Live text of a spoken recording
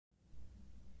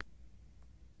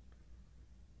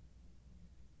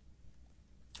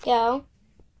go.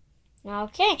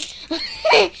 Okay.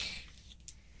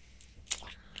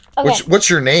 What's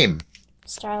your name?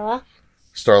 Starla.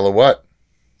 Starla what?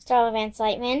 Starla Van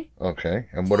Slightman. Okay.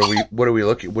 And what are we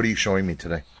looking? What are you showing me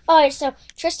today? Alright, so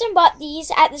Tristan bought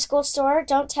these at the school store.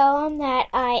 Don't tell him that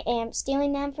I am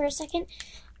stealing them for a second.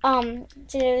 To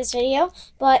do this video.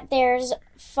 But there's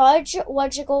fudge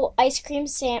wudgigal ice cream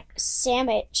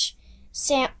sandwich.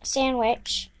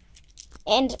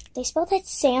 And they spelled that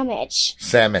sandwich.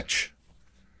 Sandwich.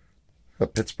 A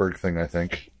Pittsburgh thing, I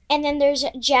think. And then there's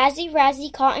Jazzy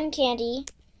Razzy Cotton Candy,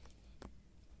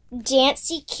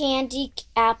 Dancy Candy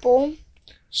Apple,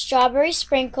 Strawberry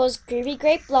Sprinkles, Groovy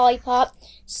Grape Lollipop,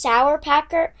 Sour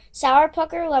Pucker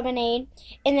Lemonade,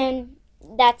 and then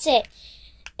that's it.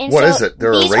 And what is it?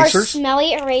 They're these erasers? Are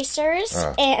smelly erasers,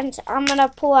 and I'm going to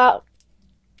pull out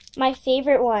my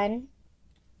favorite one,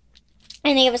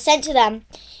 and they have a scent to them.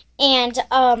 And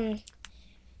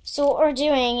so what we're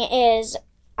doing is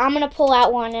I'm going to pull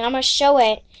out one, and I'm going to show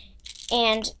it,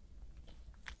 and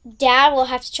Dad will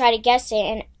have to try to guess it,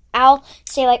 and I'll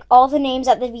say, like, all the names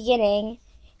at the beginning,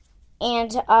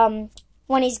 and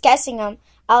when he's guessing them,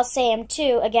 I'll say them,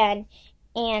 too, again,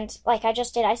 and like I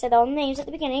just did, I said all the names at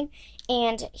the beginning,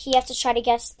 and he has to try to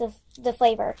guess the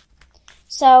flavor.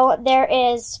 So, there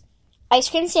is ice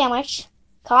cream sandwich,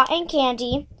 cotton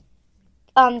candy,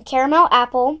 caramel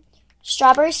apple,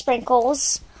 strawberry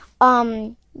sprinkles,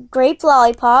 grape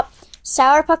lollipop,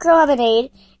 sour pucker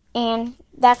lemonade, and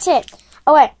that's it.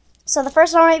 Okay, so the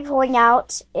first one I'm pulling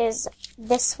out is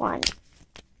this one.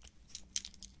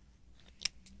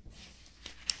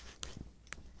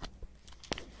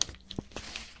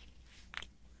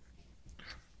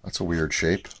 That's a weird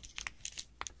shape.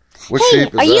 What Hey, shape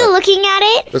is that? are you looking at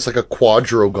it? It's like a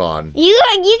quadrogon. You're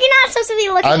not supposed to be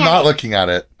looking at it. I'm not looking at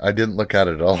it. I didn't look at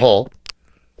it at all.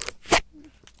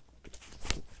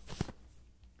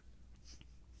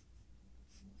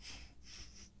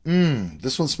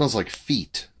 This one smells like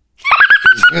feet.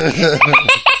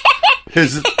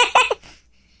 Is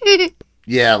it?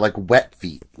 Yeah, like wet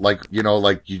feet. Like, you know,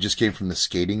 like you just came from the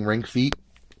skating rink feet.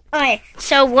 Okay,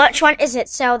 so which one is it?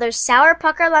 So there's sour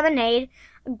pucker lemonade,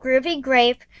 groovy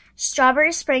grape,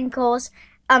 strawberry sprinkles,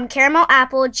 caramel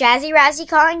apple, jazzy razzy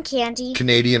cotton candy.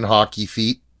 Canadian hockey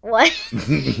feet. What?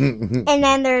 And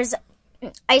then there's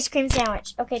ice cream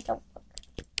sandwich. Okay, don't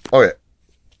look. Okay.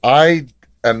 I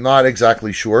am not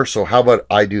exactly sure, so how about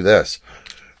I do this?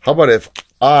 How about if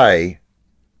I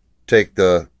take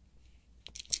the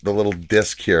little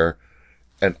disc here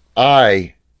and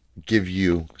I give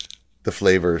you the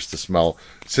flavors to smell,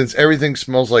 since everything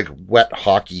smells like wet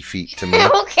hockey feet to me.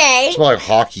 Okay. It smells like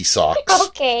hockey socks.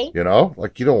 Okay. You know,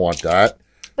 like you don't want that.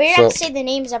 But you have to say the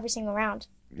names every single round.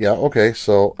 Yeah. Okay.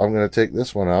 So I'm gonna take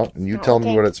this one out, and you tell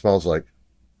me what it smells like.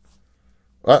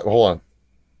 Hold on.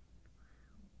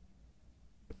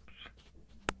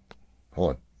 Hold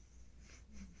on.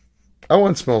 That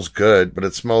one smells good, but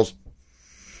it smells.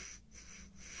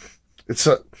 It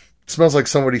smells like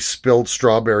somebody spilled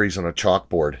strawberries on a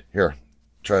chalkboard. Here,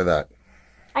 try that.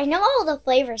 I know all the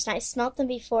flavors, and I smelt them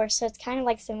before, so it's kind of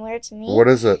like similar to me. What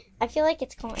is it? I feel like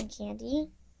it's cotton candy.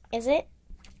 Is it?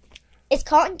 It's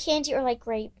cotton candy or like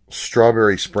grape?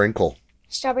 Strawberry sprinkle.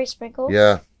 Strawberry sprinkle?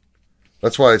 Yeah.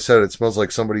 That's why I said it smells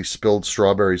like somebody spilled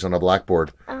strawberries on a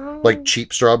blackboard. Like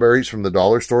cheap strawberries from the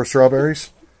dollar store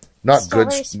strawberries. Not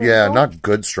good. Yeah, not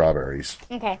good strawberries.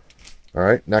 Okay. All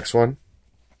right, next one.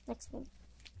 Next one.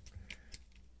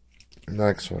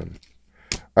 Next one.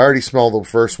 I already smelled the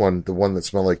first one, the one that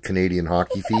smelled like Canadian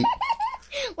hockey feet.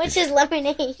 Which is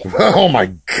lemonade. Oh my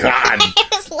God.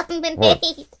 It's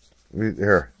lemonade.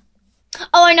 Here.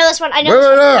 Oh, I know this one. I know.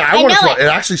 I know it. It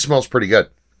actually smells pretty good.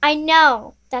 I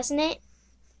know, doesn't it?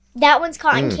 That one's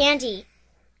cotton candy.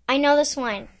 I know this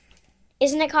one.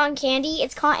 Isn't it cotton candy?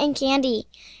 It's cotton candy.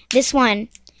 This one.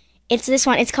 It's this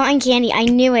one. It's cotton candy. I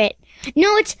knew it.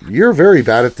 No, it's... You're very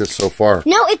bad at this so far.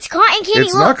 No, it's cotton candy.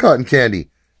 It's not cotton candy.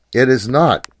 It is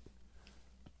not.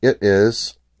 It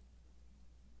is...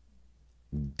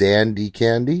 Dandy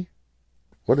candy?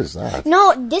 What is that?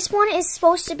 No, this one is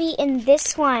supposed to be in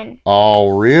this one.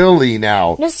 Oh, really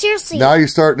now? No, seriously. Now you're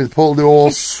starting to pull the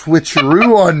old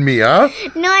switcheroo on me, huh?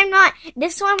 No, I'm not.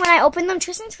 This one, when I open them,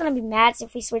 Tristan's going to be mad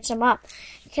if we switch them up.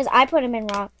 Because I put them in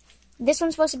wrong. This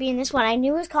one's supposed to be in this one. I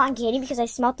knew it was cotton candy because I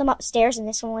smelt them upstairs, and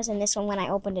this one was in this one when I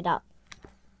opened it up.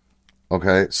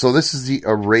 Okay, so this is the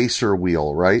eraser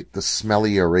wheel, right? The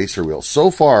smelly eraser wheel.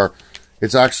 So far,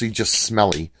 it's actually just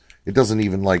smelly. It doesn't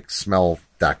even, like, smell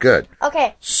that good.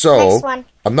 Okay, so next one.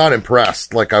 I'm not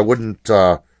impressed. Like, I wouldn't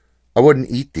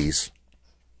eat these.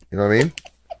 You know what I mean?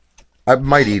 I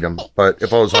might eat them, but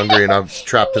if I was hungry and I'm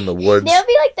trapped in the woods. They would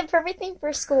be like the perfect thing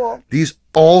for school. These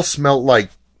all smell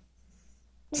like...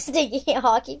 Sticky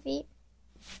hockey feet.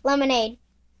 Lemonade.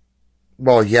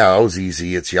 Well, yeah, that was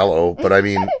easy. It's yellow, but I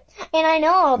mean... And I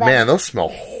know all that. Man, those smell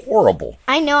horrible.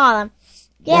 I know all them.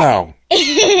 Yeah. Wow.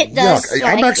 It does Yuck.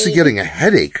 I'm actually getting a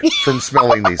headache from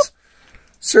smelling these.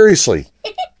 Seriously.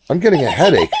 I'm getting a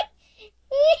headache.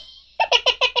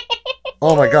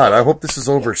 Oh my god, I hope this is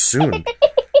over soon.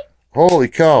 Holy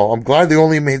cow, I'm glad they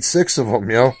only made 6 of them,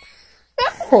 yo.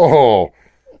 Oh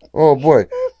boy.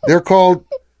 They're called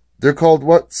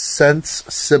what?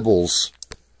 Scent-Sibles.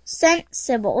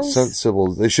 Scent-Sibles.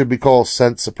 Scent-Sibles. They should be called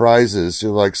Scent Surprises.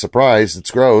 You're like, surprise,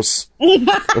 it's gross.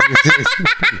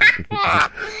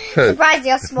 Surprise,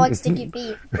 they all smell like sticky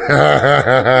feet.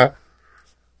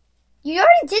 You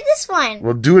already did this one.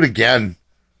 Well, do it again.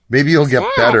 Maybe you'll get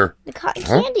better. The cotton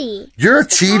candy. You're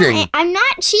cheating. I'm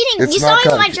not cheating. It's you saw me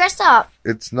when I dressed up.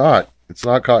 It's not. It's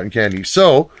not cotton candy.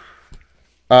 So,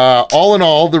 all in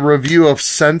all, the review of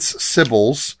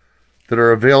Scent-Sibles that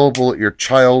are available at your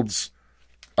child's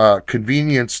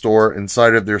convenience store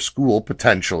inside of their school,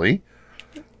 potentially.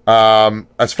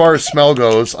 As far as smell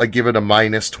goes, I give it a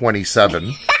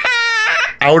 -27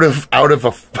 out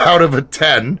of a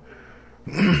 10.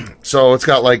 So it's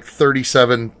got like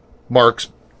 37 marks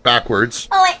backwards.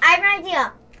 Oh wait, I have an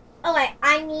idea. Oh wait,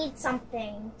 I need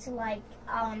something to like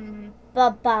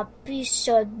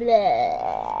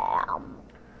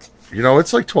You know,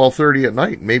 it's like 12:30 at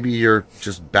night. Maybe you're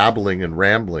just babbling and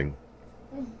rambling.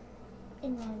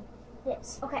 And then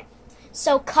this. Okay.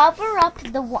 So cover up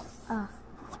the one.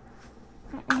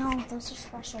 No, those are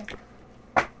special.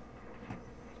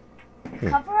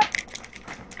 Cover up.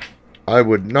 I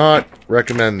would not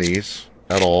recommend these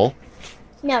at all.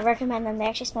 No, recommend them. They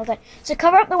actually smell good. So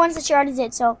cover up the ones that you already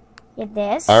did. So you have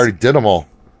this. I already did them all.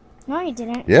 No, you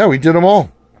didn't. Yeah, we did them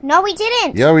all. No, we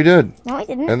didn't. Yeah, we did. No, we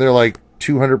didn't. And they're like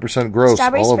 200% gross.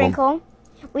 Strawberry all sprinkle. Of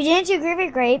them. We didn't do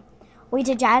groovy grape. We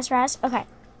did jazz ras. Okay.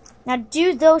 Now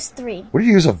do those 3. What do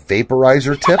you use, a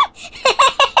vaporizer tip?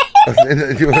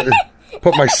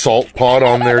 Put my salt pot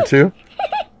on there too.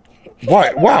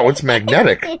 Why? Wow, it's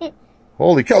magnetic.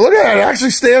 Holy cow! Look at that. It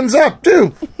actually stands up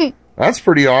too. That's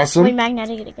pretty awesome. We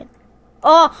magnetic it again.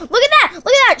 Oh, look at that!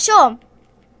 Look at that! Show them.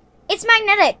 It's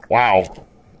magnetic. Wow.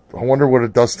 I wonder what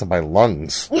it does to my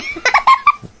lungs.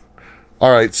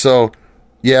 All right, so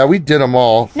yeah, we did them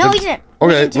all. No, we didn't.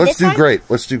 Okay, let's do grape.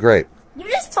 Let's do grape. You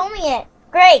just told me it.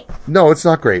 Great. No, it's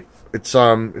not great. It's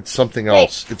something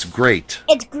else. It's great.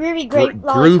 It's groovy grape.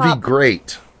 Groovy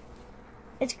great.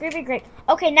 It's groovy grape.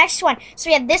 Okay, next one. So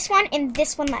we have this one and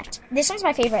this one left. This one's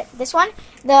my favorite. This one,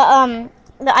 the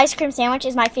ice cream sandwich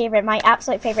is my favorite, my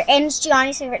absolute favorite, and it's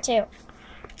Gianni's favorite too.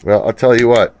 Well, I'll tell you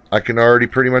what. I can already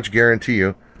pretty much guarantee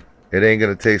you, it ain't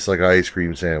gonna taste like an ice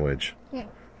cream sandwich.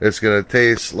 It's gonna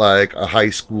taste like a high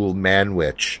school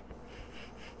manwich.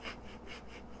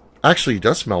 Actually, it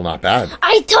does smell not bad.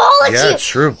 I told you. Yeah, it's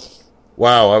true.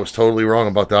 Wow, I was totally wrong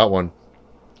about that one.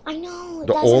 I know.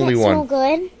 The only one. Smell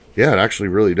good? Yeah, it actually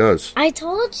really does. I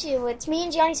told you. It's me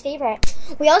and Gianni's favorite.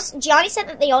 Gianni said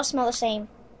that they all smell the same.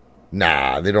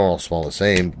 Nah, they don't all smell the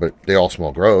same, but they all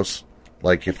smell gross.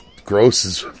 Like, if gross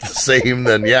is the same,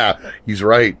 then yeah, he's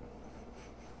right.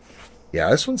 Yeah,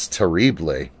 this one's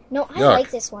terrible. No, I Yuck.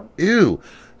 like this one. Ew.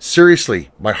 Seriously,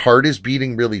 my heart is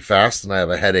beating really fast and I have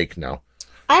a headache now.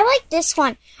 I like this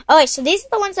one. Okay, so these are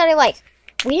the ones that I like.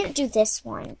 We didn't do this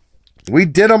one. We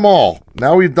did them all.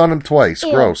 Now we've done them twice.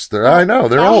 Ew. Gross. I know.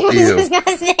 They're all ew.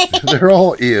 They're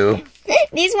all ew.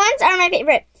 These ones are my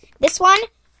favorite. This one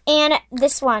and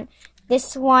this one.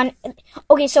 This one.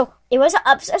 Okay, so it was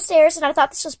upstairs, and I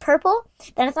thought this was purple.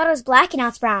 Then I thought it was black, and now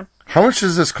it's brown. How much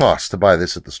does this cost to buy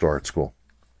this at the store at school?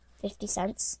 50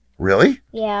 cents. Really?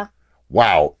 Yeah.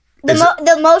 Wow.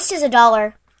 The most is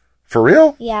 $1. For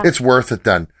real? Yeah. It's worth it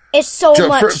then. It's so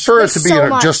much. For it to be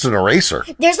just an eraser.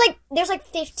 There's like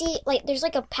 50, there's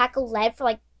like a pack of lead for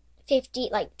like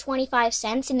 25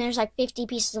 cents, and there's like 50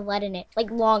 pieces of lead in it,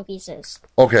 like long pieces.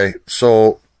 Okay,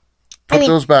 so put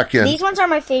those back in. These ones are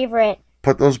my favorite.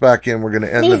 Put those back in. We're going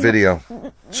to end the video.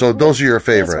 So those are your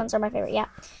favorite. These ones are my favorite, yeah.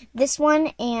 This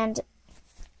one and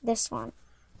this one.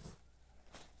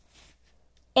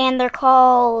 And they're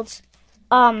called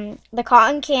the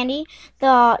cotton candy,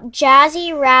 the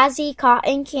jazzy razzy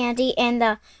cotton candy, and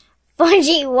the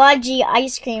fudgy wudgy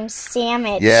ice cream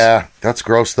sandwich. Yeah, that's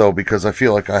gross though, because I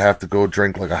feel like I have to go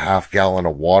drink like a half gallon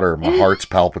of water. My heart's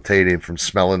palpitating from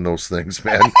smelling those things,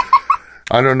 man.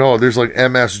 I don't know. There's like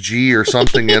MSG or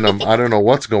something in them. I don't know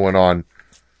what's going on.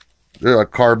 There's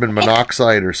like carbon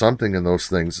monoxide or something in those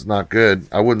things. It's not good.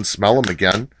 I wouldn't smell them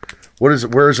again. What is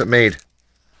it? Where is it made?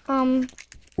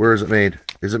 Where is it made?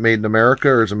 Is it made in America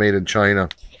or is it made in China?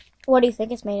 What do you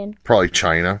think it's made in? Probably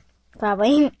China.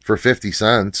 Probably. For 50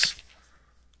 cents.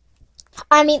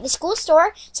 I mean, the school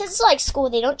store, since it's like school,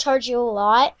 they don't charge you a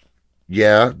lot.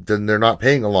 Yeah, then they're not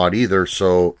paying a lot either.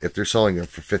 So if they're selling it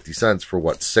for 50 cents for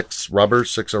what, 6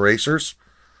 rubbers, 6 erasers?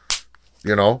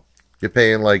 You know, you're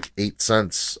paying like 8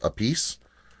 cents a piece.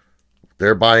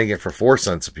 They're buying it for 4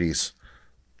 cents a piece.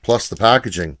 Plus the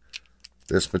packaging.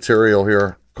 This material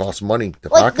here costs money to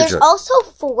package it.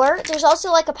 There's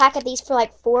also like a pack of these for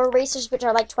like 4 erasers, which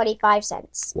are like 25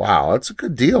 cents. Wow, that's a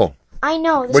good deal. I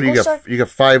know. What do you get? You get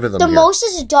 5 of them. The most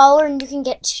is $1 and you can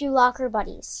get 2 locker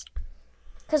buddies.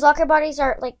 Because locker buddies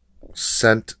are like...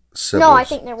 Scent-Sibles. No, I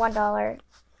think they're $1.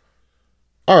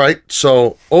 Alright,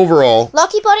 so overall...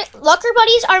 Locker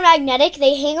buddies are magnetic.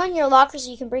 They hang on your locker so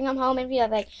you can bring them home. And if you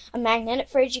have like a magnetic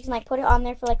fridge, you can like put it on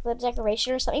there for like the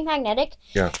decoration or something magnetic.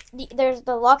 Yeah. There's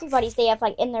the locker buddies. They have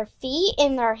like in their feet,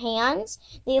 in their hands.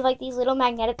 They have like these little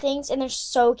magnetic things. And they're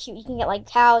so cute. You can get like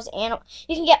cows,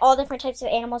 you can get all different types of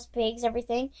animals, pigs,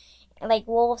 everything. Like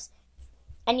wolves.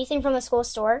 Anything from the school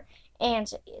store.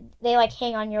 And they like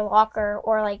hang on your locker,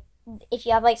 or like if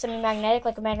you have like something magnetic,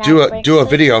 like a magnetic. Do a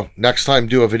video next time.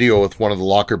 Do a video with one of the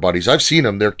locker buddies. I've seen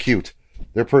them. They're cute.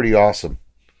 They're pretty awesome.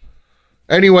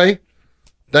 Anyway,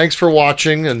 thanks for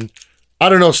watching. And I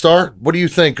don't know, Star. What do you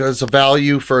think as a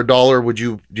value for $1?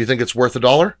 Do you think it's worth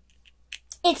 $1?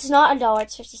 It's not $1.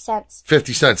 It's 50 cents.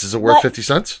 50 cents. Is it worth 50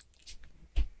 cents?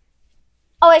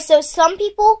 Okay, so some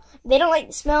people, they don't like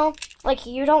the smell. Like,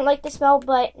 you don't like the smell,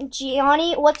 but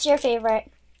Gianni, what's your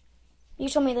favorite? You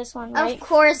told me this one, right? Of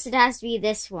course it has to be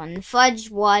this one.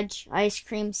 Fudge Wudge Ice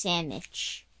Cream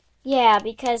Sandwich. Yeah,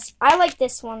 because I like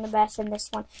this one the best and this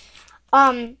one.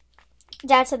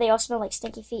 Dad said they all smell like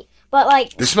stinky feet. But,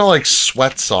 like... They smell like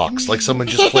sweat socks, like someone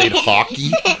just played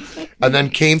hockey and then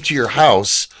came to your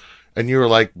house and you were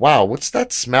like, wow, what's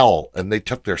that smell? And they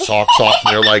took their socks off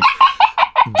and they're like...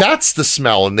 That's the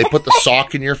smell, and they put the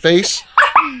sock in your face.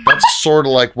 That's sort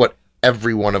of like what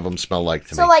every one of them smell like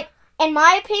to me. So, like, in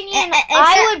my opinion,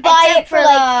 I would buy it for,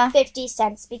 like, 50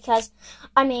 cents because,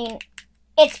 I mean,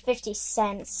 it's 50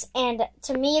 cents. And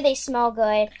to me, they smell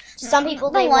good. To some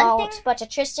people, they won't. But to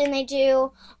Tristan, they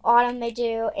do. Autumn, they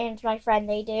do. And to my friend,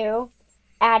 they do.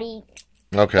 Addie.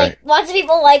 Okay. Like, lots of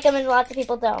people like them and lots of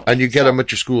people don't. And you get them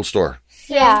at your school store.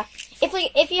 Yeah.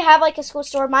 If you have like a school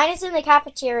store, mine is in the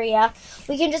cafeteria.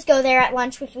 We can just go there at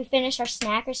lunch if we finish our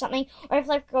snack or something. Or if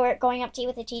like we're going up to eat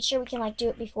with a teacher, we can like do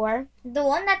it before. The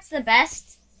one that's the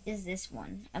best is this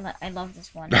one. I love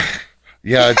this one.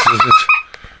 Yeah, it's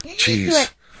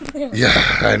jeez.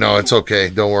 Yeah, I know, it's okay.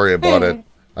 Don't worry about it.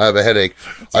 I have a headache.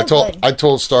 I told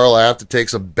Starla I have to take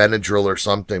some Benadryl or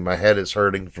something. My head is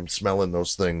hurting from smelling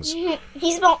those things.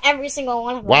 He smelled every single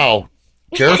one of them. Wow.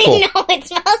 Careful. I know, it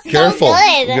smells Careful. so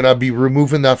good. You're going to be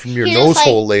removing that from your nose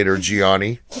hole later,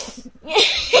 Gianni.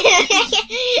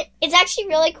 It's actually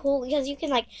really cool because you can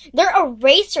like, they're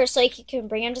erasers so you can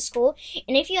bring them to school.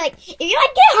 And if you get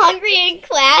hungry in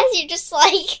class, you just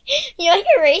like,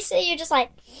 erase it, you're just like,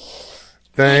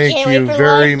 Thank you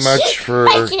very much for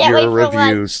your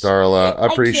review, Starla. I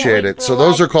appreciate it. So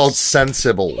those are called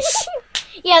Scent-Sibles.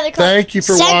 Yeah, they're called Thank you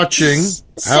for watching.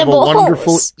 Have a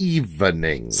wonderful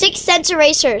evening. 6 cents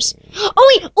erasers.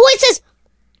 Oh, wait. Oh, it says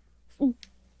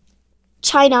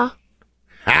China.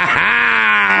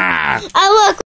 Ha ha! Look.